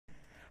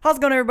How's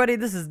it going, everybody?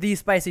 This is the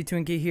Spicy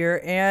Twinkie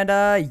here, and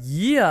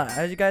yeah,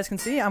 as you guys can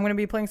see, I'm gonna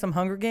be playing some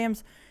Hunger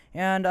Games,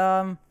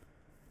 and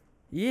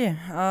yeah,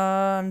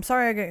 I'm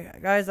sorry,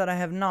 guys, that I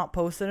have not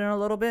posted in a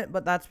little bit,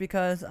 but that's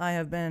because I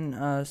have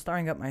been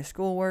starting up my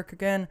schoolwork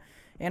again,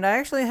 and I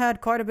actually had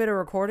quite a bit of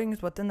recordings,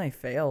 but then they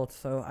failed.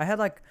 So I had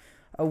like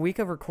a week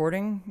of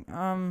recording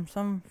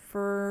some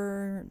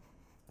for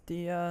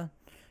the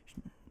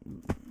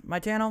my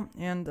channel,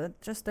 and it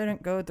just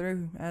didn't go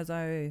through as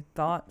I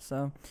thought.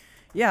 So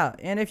yeah,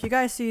 and if you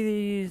guys see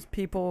these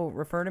people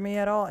refer to me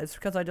at all, it's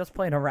because I just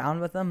played around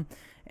with them,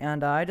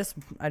 and I just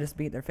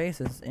beat their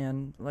faces,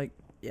 and like,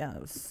 yeah,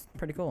 it was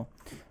pretty cool.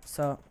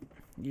 So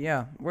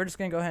yeah, we're just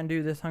gonna go ahead and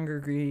do this Hunger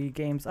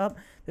Games up.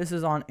 This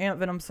is on Ant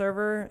Venom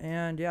server,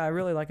 and yeah, I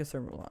really like a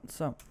server a lot.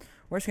 So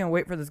we're just gonna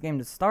wait for this game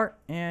to start,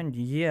 and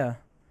yeah,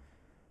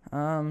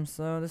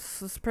 so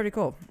this is pretty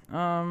cool.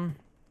 Channel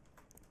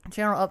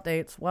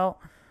updates. Well,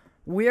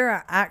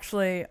 we're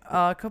actually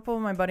a couple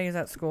of my buddies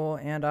at school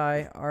and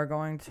I are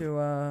going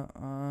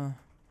to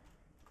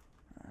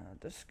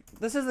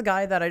this is the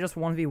guy that I just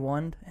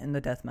 1v1'd in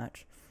the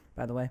deathmatch,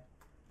 by the way.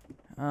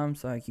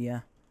 So yeah.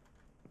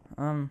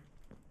 Me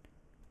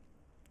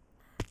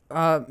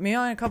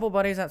and a couple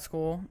buddies at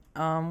school,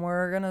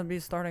 we're gonna be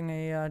starting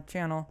a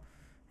channel,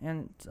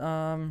 and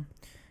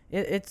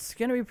it's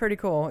gonna be pretty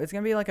cool. It's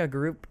gonna be like a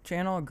group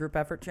channel, a group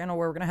effort channel,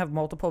 where we're gonna have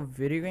multiple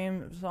video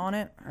games on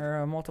it,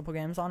 or multiple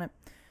games on it.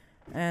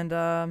 And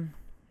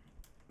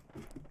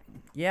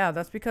yeah,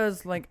 that's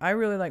because like I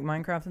really like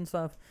Minecraft and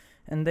stuff,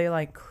 and they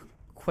like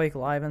Quake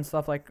Live and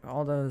stuff, like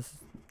all those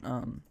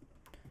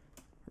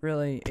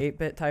really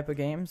 8-bit type of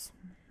games.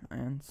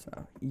 And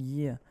so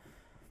yeah,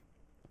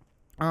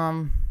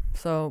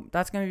 so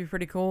that's gonna be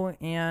pretty cool.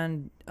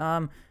 And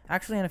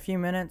actually in a few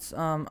minutes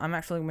I'm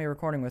actually gonna be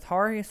recording with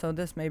Hari, so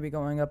this may be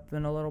going up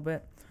in a little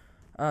bit,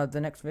 the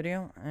next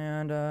video.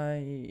 And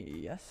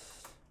yes.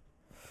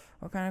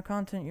 What kind of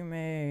content you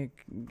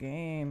make?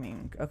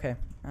 Gaming. Okay.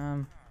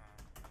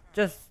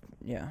 Just,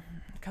 yeah.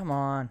 Come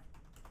on.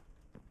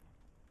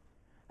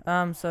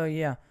 So,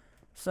 yeah.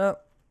 So,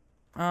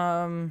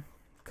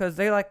 because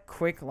they like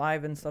Quake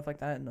Live and stuff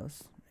like that, and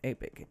those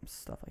 8-bit games,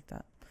 stuff like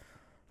that.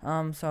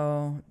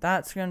 So,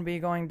 that's going to be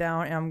going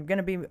down, and I'm going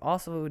to be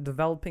also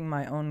developing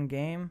my own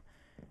game,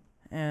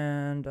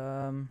 and,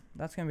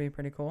 that's going to be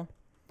pretty cool.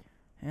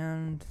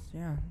 And,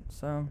 yeah,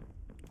 so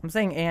I'm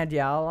saying "and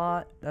yeah" a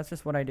lot. That's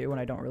just what I do when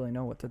I don't really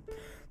know what to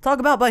talk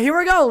about. But here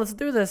we go. Let's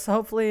do this.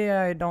 Hopefully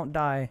I don't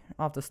die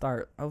off the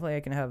start. Hopefully I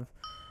can have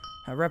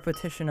a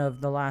repetition of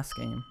the last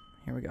game.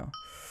 Here we go.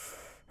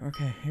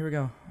 Okay, here we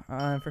go.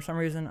 For some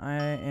reason, I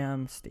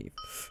am Steve.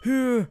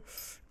 Go.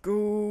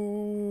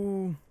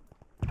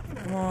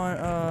 Come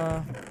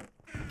on.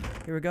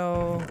 Here we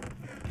go.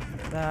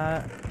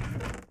 That.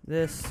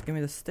 This. Give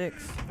me the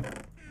sticks.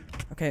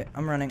 Okay,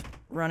 I'm running.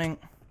 Running.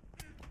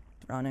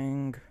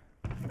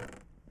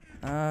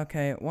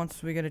 Okay,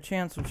 once we get a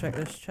chance, we'll check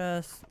this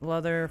chest.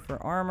 Leather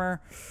for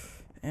armor.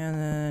 And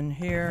then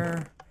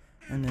here.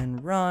 And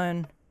then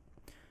run.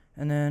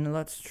 And then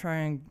let's try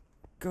and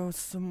go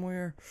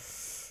somewhere.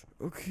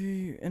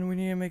 Okay, and we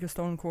need to make a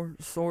stone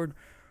sword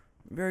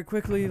very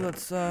quickly.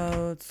 Let's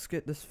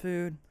get this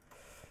food.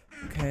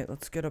 Okay,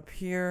 let's get up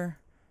here.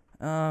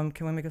 Can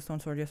we make a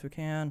stone sword? Yes, we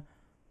can.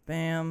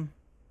 Bam.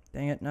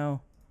 Dang it, no.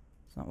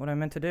 It's not what I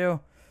meant to do.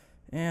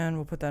 And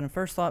we'll put that in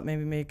first slot.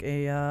 Maybe make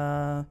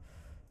a,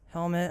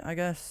 helmet, I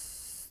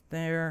guess,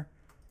 there,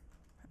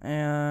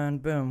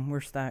 and boom, we're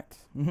stacked.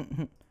 Oops,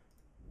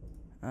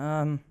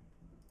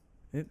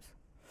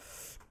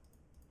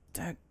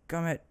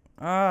 dadgummit,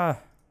 I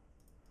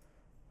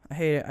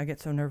hate it. I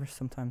get so nervous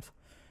sometimes.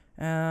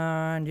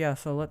 And yeah,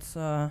 so let's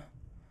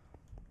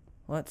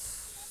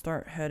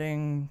start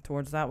heading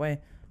towards that way.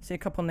 See a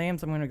couple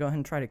names. I'm gonna go ahead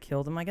and try to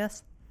kill them, I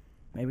guess.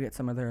 Maybe get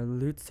some of their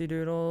lootsy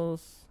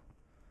doodles.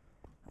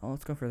 Oh,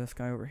 let's go for this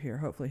guy over here.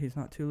 Hopefully he's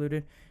not too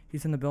looted.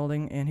 He's in the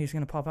building, and he's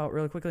going to pop out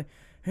really quickly.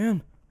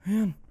 And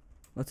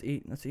let's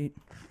eat. Let's eat.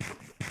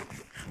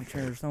 Make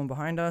sure there's no one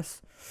behind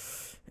us.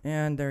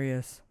 And there he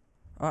is.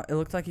 It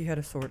looked like he had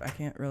a sword. I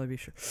can't really be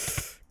sure.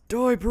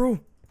 Die, bro.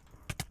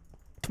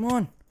 Come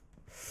on.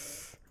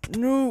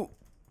 No.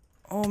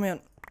 Oh, man.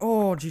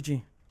 Oh,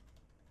 GG.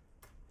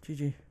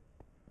 GG.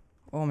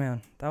 Oh,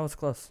 man. That was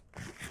close.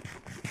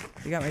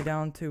 He got me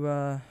down to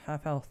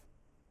half health.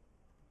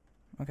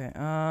 Okay,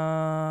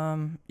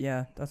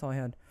 yeah, that's all I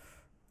had.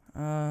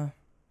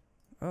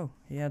 Oh,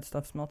 he had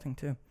stuff smelting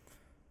too.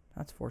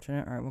 That's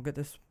fortunate. Alright, we'll get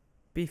this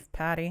beef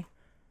patty.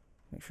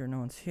 Make sure no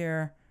one's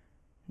here.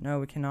 No,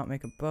 we cannot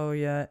make a bow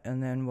yet.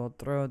 And then we'll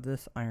throw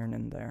this iron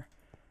in there.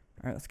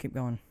 Alright, let's keep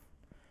going.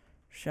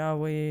 Shall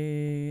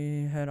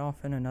we head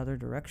off in another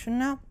direction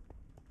now?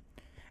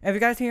 If you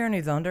guys hear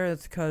any thunder,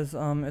 it's because,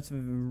 it's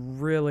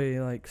really,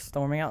 like,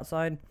 storming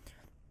outside.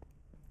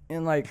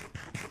 And, like,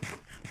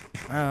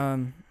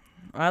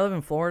 I live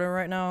in Florida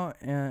right now,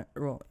 and,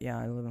 well, yeah,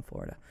 I live in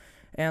Florida.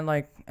 And,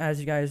 like, as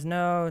you guys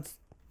know, it's,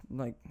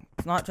 like,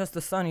 it's not just the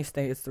sunny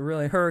state, it's the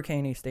really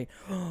hurricane-y state.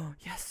 Oh,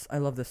 yes, I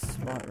love this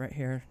spot right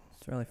here.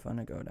 It's really fun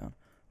to go down.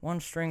 1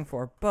 string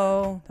for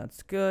bow.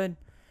 That's good.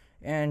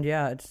 And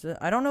yeah, it's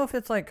I don't know if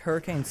it's like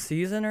hurricane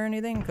season or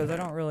anything because I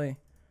don't really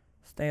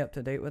stay up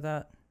to date with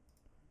that.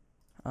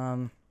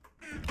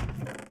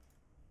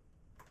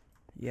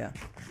 Yeah.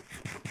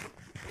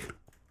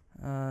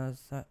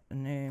 Is that a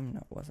name? No,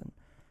 it wasn't.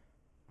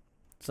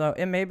 So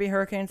it may be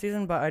hurricane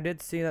season, but I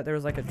did see that there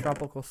was like a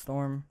tropical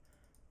storm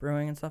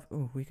brewing and stuff.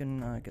 Ooh, we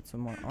can get some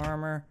more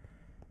armor.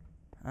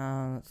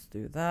 Let's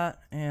do that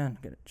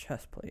and get a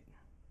chest plate.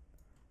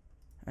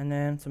 And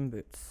then some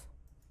boots.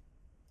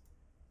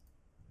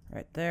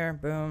 Right there,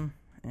 boom.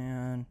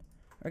 And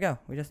there we go.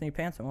 We just need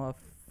pants and we'll have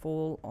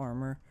full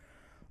armor.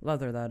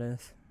 Leather, that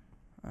is.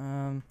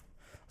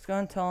 Let's go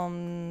and tell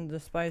them the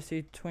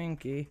spicy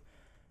Twinkie.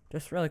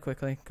 Just really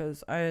quickly,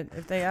 because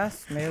if they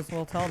ask, may as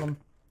well tell them.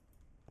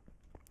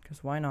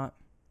 Because why not?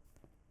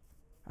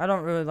 I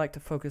don't really like to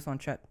focus on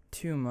chat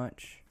too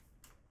much.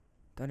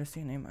 Did I just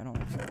see a name? I don't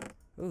think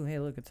so. Ooh, hey,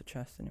 look, it's a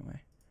chest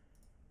anyway.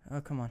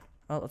 Oh, come on.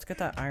 Oh, let's get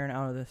that iron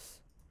out of this.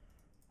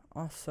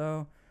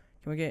 Also,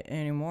 can we get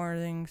any more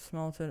things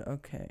smelted?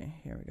 Okay,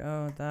 here we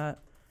go. That.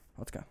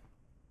 Let's go.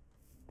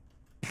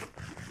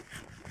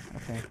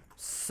 Okay,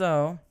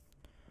 so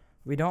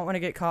we don't want to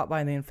get caught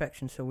by the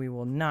infection, so we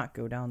will not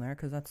go down there,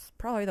 because that's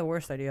probably the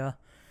worst idea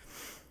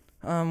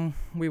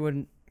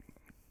we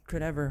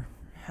could ever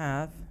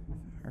have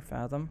or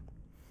fathom.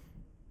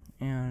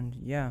 And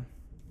yeah.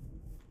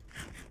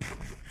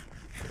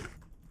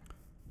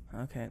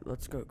 Okay,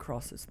 let's go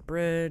across this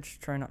bridge.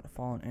 Try not to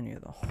fall in any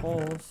of the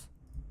holes.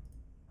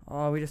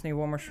 Oh, we just need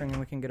 1 more string and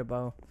we can get a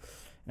bow.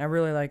 And I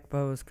really like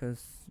bows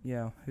because,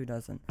 yeah, who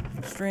doesn't?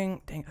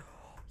 String, dang.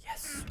 Oh,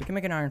 yes, we can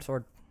make an iron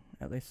sword,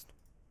 at least.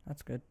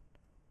 That's good.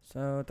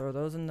 So throw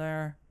those in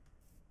there.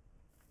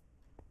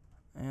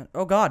 And,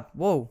 oh god,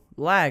 whoa,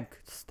 lag,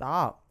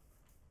 stop.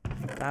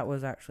 That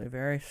was actually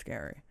very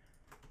scary.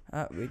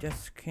 We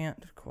just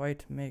can't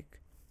quite make...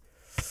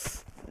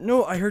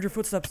 No, I heard your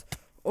footsteps.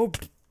 Oh,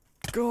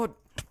 god.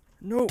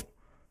 No,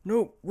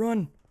 no,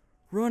 run.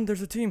 Run,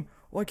 there's a team.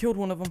 Oh, I killed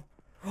one of them.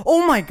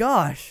 Oh my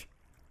gosh.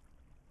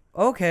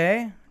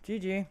 Okay,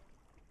 GG.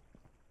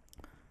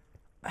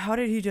 How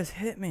did he just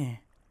hit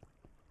me?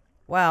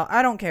 Wow,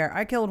 I don't care.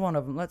 I killed one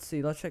of them. Let's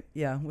see, let's check.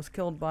 Yeah, was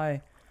killed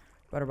by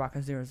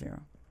Butterbaka00.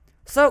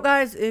 So,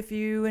 guys, if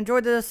you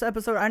enjoyed this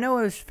episode, I know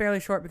it was fairly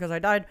short because I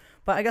died,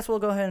 but I guess we'll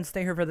go ahead and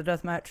stay here for the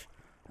deathmatch.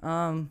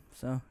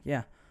 So,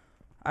 yeah.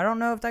 I don't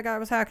know if that guy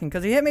was hacking,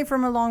 because he hit me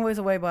from a long ways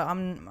away, but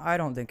I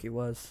don't think he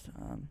was.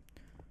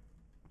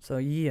 So,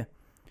 yeah.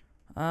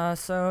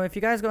 So, if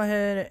you guys go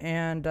ahead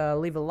and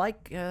leave a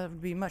like, it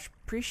would be much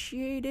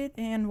appreciated,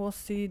 and we'll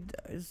see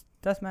his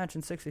deathmatch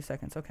in 60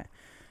 seconds. Okay.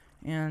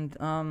 And,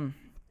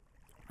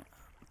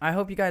 I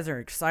hope you guys are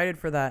excited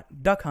for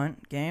that duck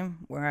hunt game.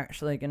 We're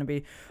actually going to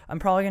be, I'm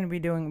probably going to be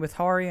doing with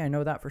Hari, I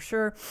know that for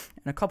sure,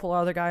 and a couple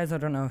other guys, I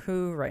don't know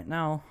who right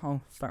now.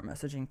 I'll start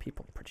messaging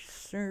people pretty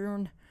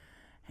soon,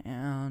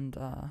 and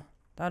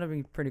that'll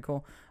be pretty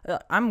cool.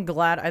 I'm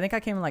glad, I think I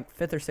came in like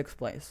 5th or 6th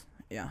place.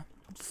 Yeah,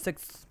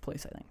 6th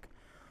place, I think.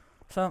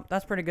 So,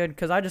 that's pretty good,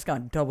 because I just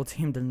got double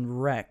teamed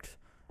and wrecked.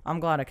 I'm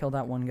glad I killed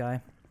that one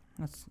guy.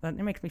 It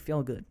makes me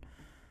feel good.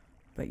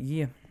 But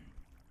yeah.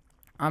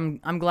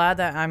 I'm glad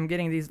that I'm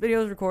getting these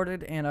videos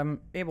recorded and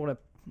I'm able to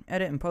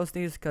edit and post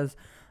these because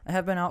I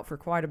have been out for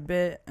quite a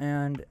bit.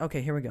 And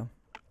okay, here we go.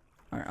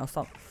 All right, I'll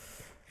stop.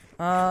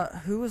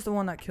 Who was the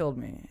one that killed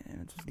me?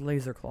 It's just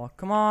Laser Claw.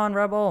 Come on,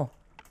 Rebel.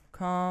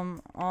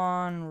 Come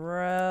on,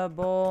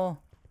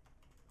 Rebel.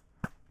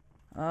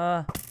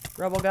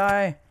 Rebel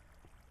guy.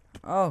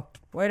 Oh,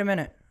 wait a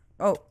minute.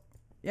 Oh,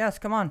 yes,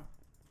 come on.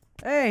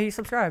 Hey, he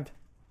subscribed.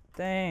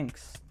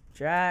 Thanks,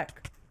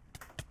 Jack.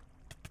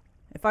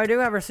 If I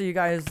do ever see you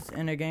guys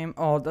in a game...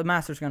 Oh, the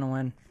Master's gonna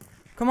win.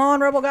 Come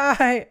on, Rebel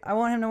guy! I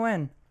want him to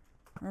win.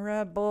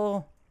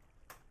 Rebel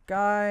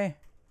guy.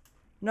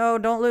 No,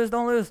 don't lose,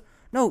 don't lose.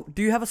 No,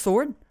 do you have a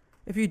sword?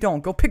 If you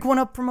don't, go pick one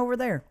up from over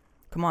there.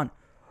 Come on.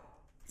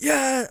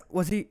 Yeah!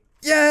 Was he...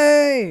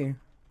 Yay!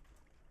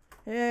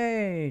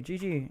 Yay!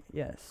 GG.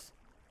 Yes.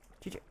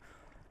 GG.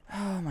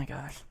 Oh my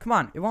gosh. Come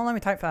on, it won't let me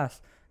type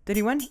fast. Did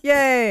he win?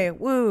 Yay!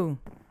 Woo!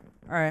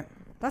 Alright.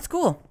 That's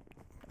cool.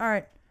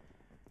 Alright.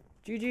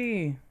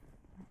 GG.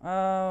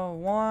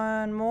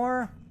 One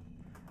more.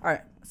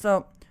 Alright,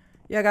 so,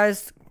 yeah,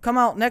 guys, come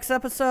out next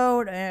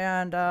episode,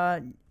 and,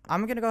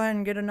 I'm gonna go ahead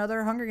and get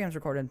another Hunger Games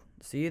recorded.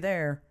 See you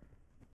there.